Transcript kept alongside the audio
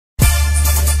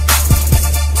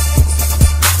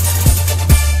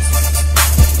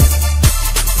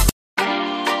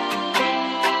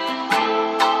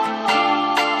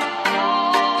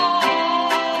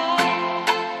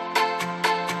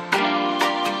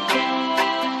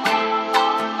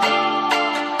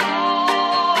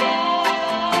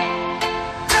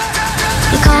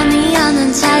call me on the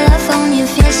telephone, you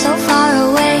feel so far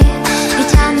away. You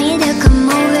tell me to come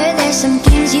over, there's some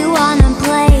games you wanna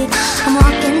play. I'm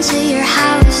walking to your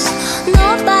house,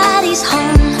 nobody's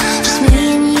home, just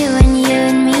me and you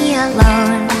and me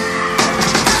alone.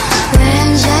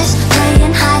 We're just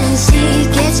playing hide and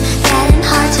seek, it's getting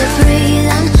hard to breathe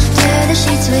under the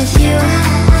sheets with you.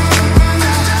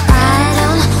 I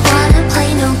don't wanna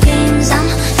play no games, I'm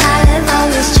tired of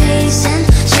always chasing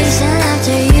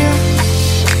after you.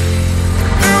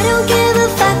 I don't give a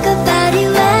fuck about you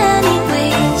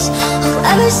anyways.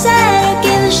 Whoever said I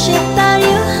give a shit about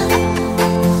you?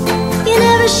 You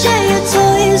never share your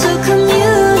toys or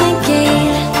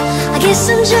communicate. I guess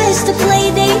I'm just a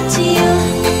play date to you.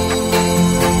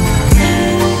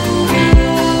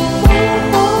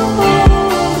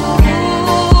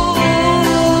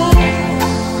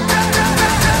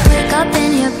 Wake up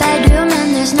in your bedroom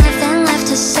and there's nothing left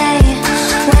to say.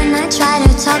 When I try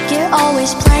to talk, you're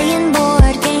always playing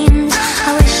board games.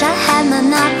 I wish I had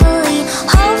Monopoly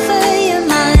over your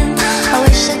mind. I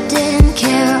wish I didn't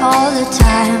care all the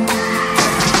time.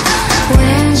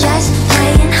 We're just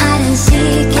playing hide and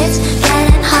seek, it's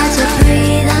getting hard to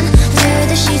breathe under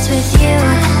the sheets with you.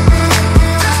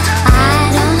 I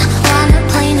don't wanna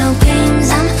play no games,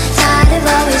 I'm tired of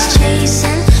always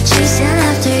chasing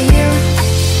after you.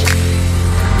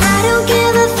 I don't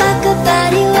give a fuck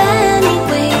about you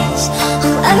anyways.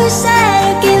 Whoever said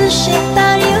I give a shit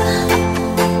about you?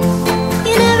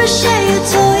 You never share your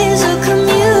toys or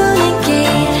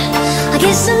communicate. I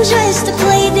guess I'm just a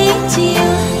play date to you.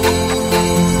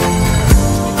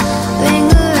 Ring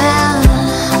around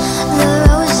the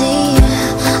rosy,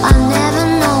 I never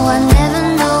know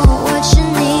what you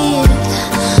need.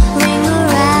 Ring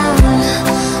around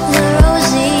the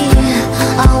rosy,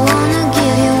 I wanna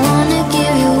give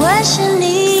you what you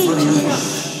need.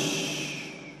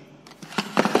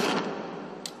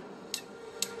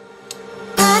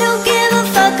 I don't give a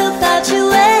fuck about you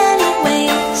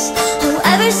anyways.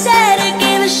 Whoever said I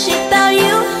give a shit about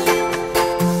you?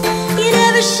 You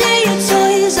never share your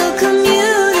toys or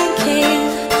communicate.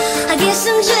 I guess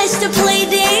I'm just a play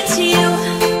date to you.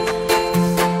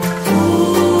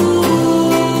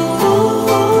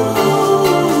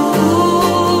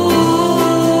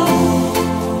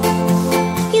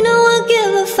 You know I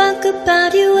give a fuck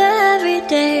about you every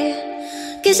day.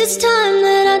 Guess it's time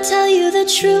that I tell you the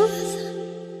truth.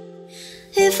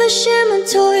 If I share my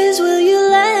toys, will you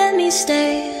let me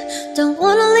stay? Don't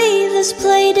wanna leave this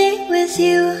play date with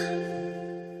you.